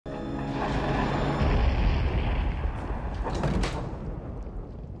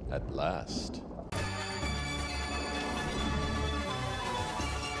at last.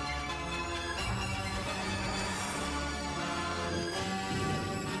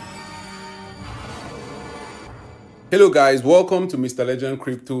 Hello guys, welcome to Mr. Legend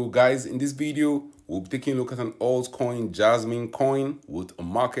Crypto. Guys, in this video, we'll be taking a look at an altcoin, JasmyCoin, with a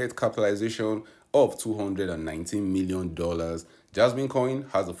market capitalization of $219 million. JasmyCoin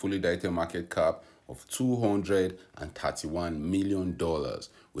has a fully diluted market cap of $231 million.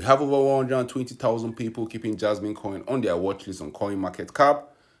 We have over 120,000 people keeping JasmyCoin on their watch list on CoinMarketCap.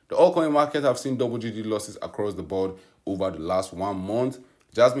 The altcoin market have seen double-digit losses across the board over the last 1 month.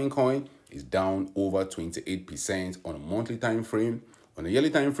 JasmyCoin is down over 28% on a monthly time frame. On a yearly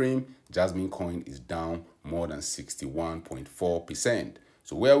time frame, JasmyCoin is down more than 61.4%.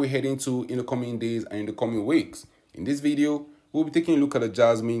 So where are we heading to in the coming days and in the coming weeks? In this video, we'll be taking a look at the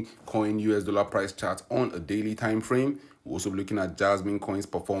JasmyCoin US dollar price chart on a daily time frame. We'll also be looking at JasmyCoin's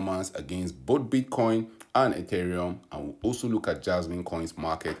performance against both Bitcoin and Ethereum, and we'll also look at JasmyCoin's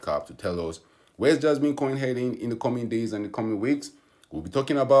market cap to tell us where's JasmyCoin heading in the coming days and the coming weeks. We'll be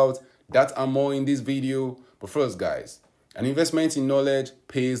talking about that and more in this video. But first, guys, an investment in knowledge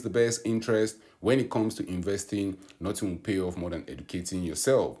pays the best interest. When it comes to investing, nothing will pay off more than educating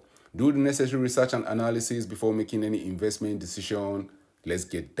yourself. Do the necessary research and analysis before making any investment decision. Let's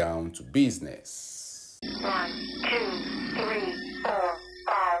get down to business. 1, 2, 3, 4,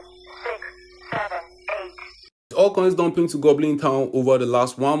 5, 6, 7, 8. Altcoins dumping to Goblin Town over the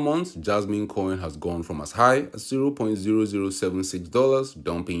last 1 month. JasmyCoin has gone from as high as $0.0076,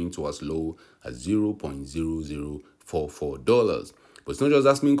 dumping to as low as $0.0044. But it's not just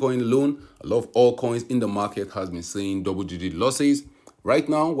JasmyCoin alone. A lot of altcoins in the market has been seeing double-digit losses. Right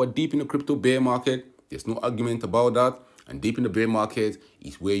now, we're deep in the crypto bear market. There's no argument about that. And deep in the bear market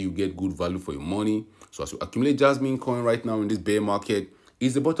is where you get good value for your money. So as you accumulate JasmyCoin right now in this bear market,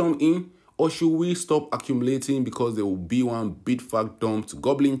 is the bottom in? Or should we stop accumulating because there will be one big fat dump to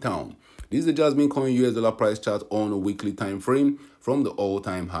Goblin Town? This is the JasmyCoin US dollar price chart on a weekly time frame. From the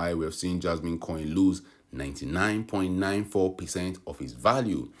all-time high, we have seen JasmyCoin lose 99.94% of its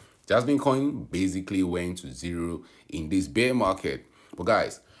value. JasmyCoin basically went to zero in this bear market. But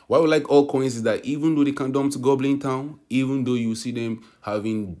guys, what we like altcoins is that even though they can dump to Goblin Town, even though you see them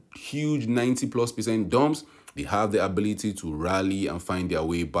having huge 90+% dumps, they have the ability to rally and find their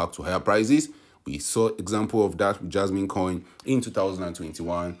way back to higher prices. We saw example of that with JasmyCoin in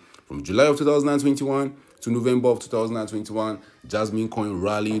 2021. From July of 2021 to November of 2021, JasmyCoin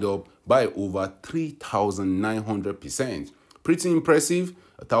rallied up by over 3,900%. Pretty impressive.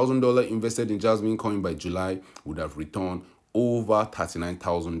 $1,000 invested in JasmyCoin by July would have returned over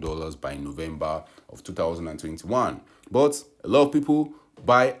 $39,000 by November of 2021. But a lot of people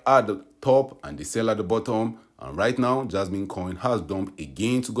buy at the top and they sell at the bottom, and right now JasmyCoin has dumped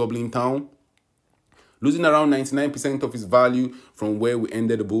again to Goblin Town, losing around 99% of its value from where we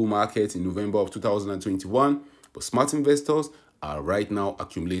ended the bull market in November of 2021. But smart investors are right now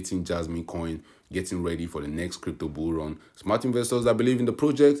accumulating JasmyCoin, getting ready for the next crypto bull run. Smart investors that believe in the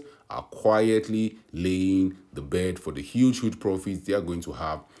project are quietly laying the bed for the huge profits they are going to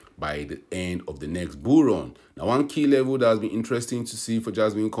have by the end of the next bull run. Now, one key level that has been interesting to see for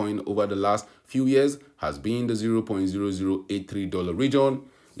JasmyCoin over the last few years has been the $0.0083 region.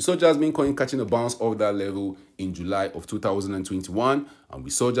 We saw JasmyCoin catching a bounce off that level in July of 2021, and we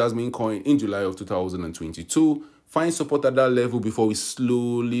saw JasmyCoin in July of 2022 find support at that level before we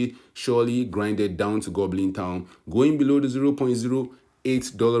slowly, surely grinded down to Goblin Town, going below the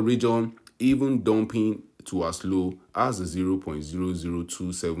 $0.08 region, even dumping to as low as the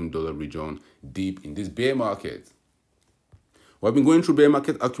 $0.0027 region deep in this bear market. We've been going through bear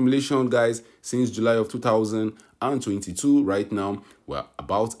market accumulation, guys, since July of 2022. Right now, we're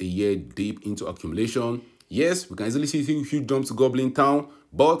about a year deep into accumulation. Yes, we can easily see huge jumps to Goblin Town,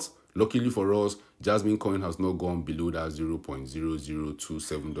 but luckily for us, JasmyCoin has not gone below that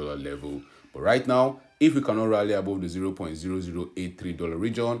 $0.0027 level. But right now, if we cannot rally above the $0.0083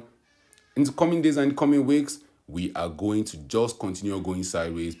 region, in the coming days and coming weeks, we are going to just continue going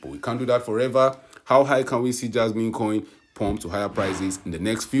sideways, but we can't do that forever. How high can we see JasmyCoin pump to higher prices in the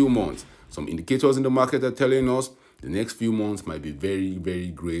next few months? Some indicators in the market are telling us the next few months might be very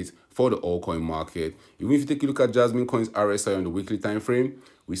great for the altcoin market. Even if you take a look at JasmyCoin's RSI on the weekly time frame,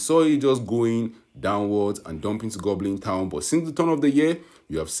 we saw it just going downwards and dumping to Goblin Town. But since the turn of the year,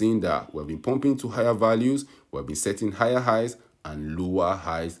 you have seen that we have been pumping to higher values, we have been setting higher highs and lower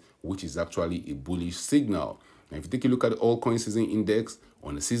highs, which is actually a bullish signal. Now, if you take a look at the altcoin season index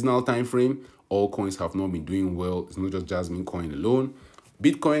on a seasonal time frame, altcoins have not been doing well. It's not just JasmyCoin alone.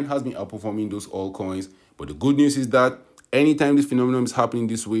 Bitcoin has been outperforming those altcoins, but the good news is that Anytime this phenomenon is happening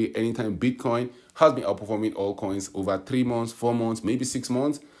this way, anytime Bitcoin has been outperforming all coins over 3 months, 4 months, maybe 6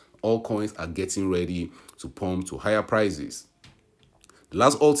 months, all coins are getting ready to pump to higher prices. The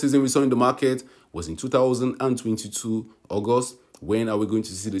last alt season we saw in the market was in 2022 August. When are we going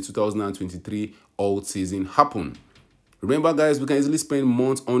to see the 2023 alt season happen? Remember, guys, we can easily spend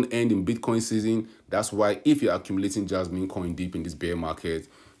months on end in Bitcoin season. That's why if you're accumulating JasmyCoin deep in this bear market,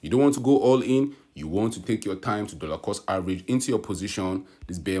 you don't want to go all in. You want to take your time to dollar cost average into your position.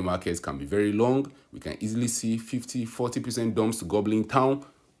 These bear markets can be very long. We can easily see 50-40% dumps to gobbling town.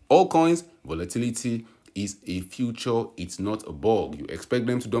 All coins, volatility is a future. It's not a bug. You expect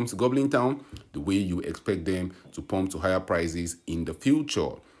them to dump to gobbling town the way you expect them to pump to higher prices in the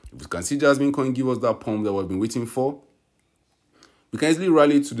future. If you can see JasmyCoin give us that pump that we've been waiting for, we can easily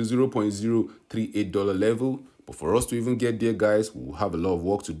rally to the $0.038 level. But for us to even get there, guys, we'll have a lot of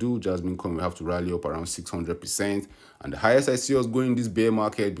work to do. JasmyCoin will have to rally up around 600%. And the highest I see us going in this bear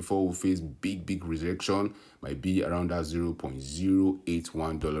market before we face big rejection might be around that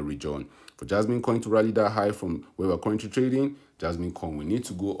 $0.081 region. For JasmyCoin to rally that high from where we're currently trading, JasmyCoin will need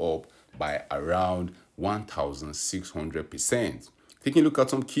to go up by around 1,600%. Taking a look at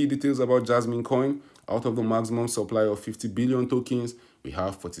some key details about JasmyCoin, out of the maximum supply of 50 billion tokens, we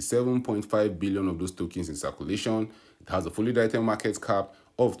have 47.5 billion of those tokens in circulation. It has a fully diluted market cap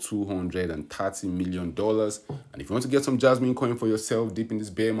of $230 million. And if you want to get some JasmyCoin for yourself deep in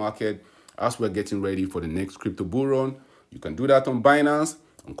this bear market, as we're getting ready for the next crypto bull run, you can do that on Binance,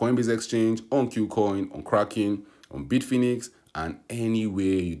 on Coinbase Exchange, on KuCoin, on Kraken, on Bitfinex, and anywhere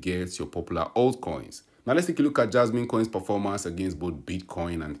you get your popular altcoins. Now let's take a look at JasmyCoin's performance against both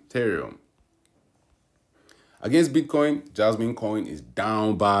Bitcoin and Ethereum. Against Bitcoin, JasmyCoin is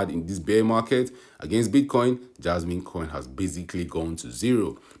down bad in this bear market. Against Bitcoin, JasmyCoin has basically gone to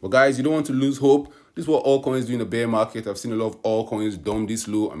zero. But guys, you don't want to lose hope. This is what all coins do in the bear market. I've seen a lot of all coins dump this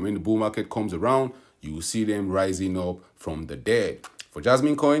low, and when the bull market comes around, you will see them rising up from the dead. For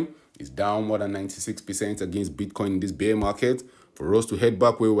JasmyCoin, it's down more than 96% against Bitcoin in this bear market. For us to head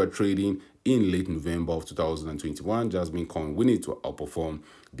back where we're trading in late November of 2021, JasmyCoin, we need to outperform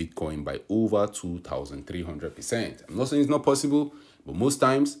Bitcoin by over 2,300%. I'm not saying it's not possible, but most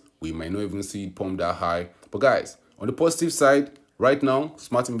times we might not even see it pump that high. But guys, on the positive side, right now,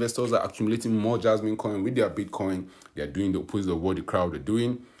 smart investors are accumulating more JasmyCoin with their Bitcoin. They are doing the opposite of what the crowd are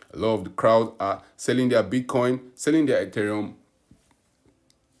doing. A lot of the crowd are selling their Bitcoin, selling their Ethereum.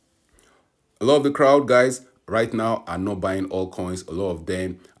 A lot of the crowd, guys, right now are not buying all coins. A lot of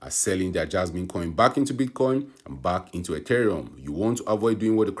them are selling their JasmyCoin back into Bitcoin and back into Ethereum. You want to avoid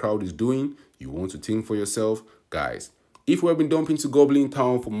doing what the crowd is doing. You want to think for yourself. Guys, if we've been dumping to gobbling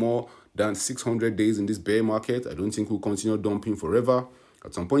town for more than 600 days in this bear market, I don't think we'll continue dumping forever.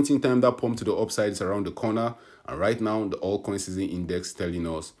 At some point in time, that pump to the upside is around the corner. And right now, the altcoin season index is telling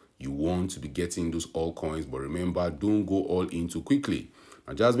us you want to be getting those altcoins. But remember, don't go all in too quickly.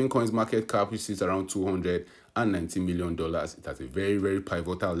 Now, JasmyCoin's market cap, which sits around $290 million, it has a very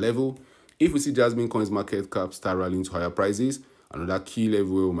pivotal level. If we see JasmyCoin's market cap start rallying to higher prices, another key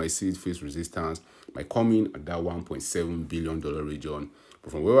level where we might see it face resistance might come in at that $1.7 billion region.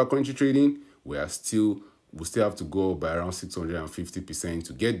 But from where we're currently trading, we'll still have to go by around 650%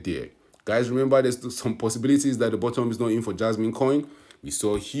 to get there. Guys, remember there's some possibilities that the bottom is not in for JasmyCoin. We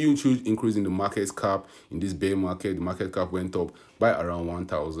saw a huge increase in the market cap in this bear market. The market cap went up by around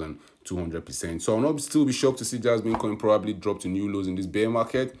 1,200%. So I'll not still be shocked to see JasmyCoin probably drop to new lows in this bear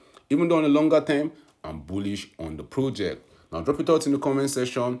market. Even though on the longer term, I'm bullish on the project. Now drop your thoughts in the comment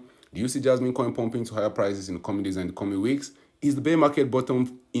section. Do you see JasmyCoin pumping to higher prices in the coming days and the coming weeks? Is the bear market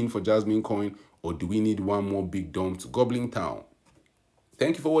bottom in for JasmyCoin, or do we need one more big dump to gobbling town?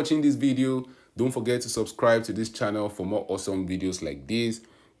 Thank you for watching this video. Don't forget to subscribe to this channel for more awesome videos like this.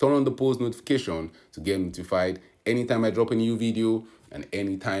 Turn on the post notification to get notified anytime I drop a new video and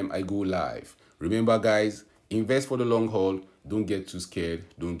anytime I go live. Remember, guys, invest for the long haul. Don't get too scared.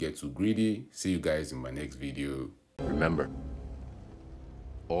 Don't get too greedy. See you guys in my next video. Remember,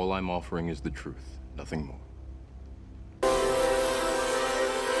 all I'm offering is the truth, nothing more.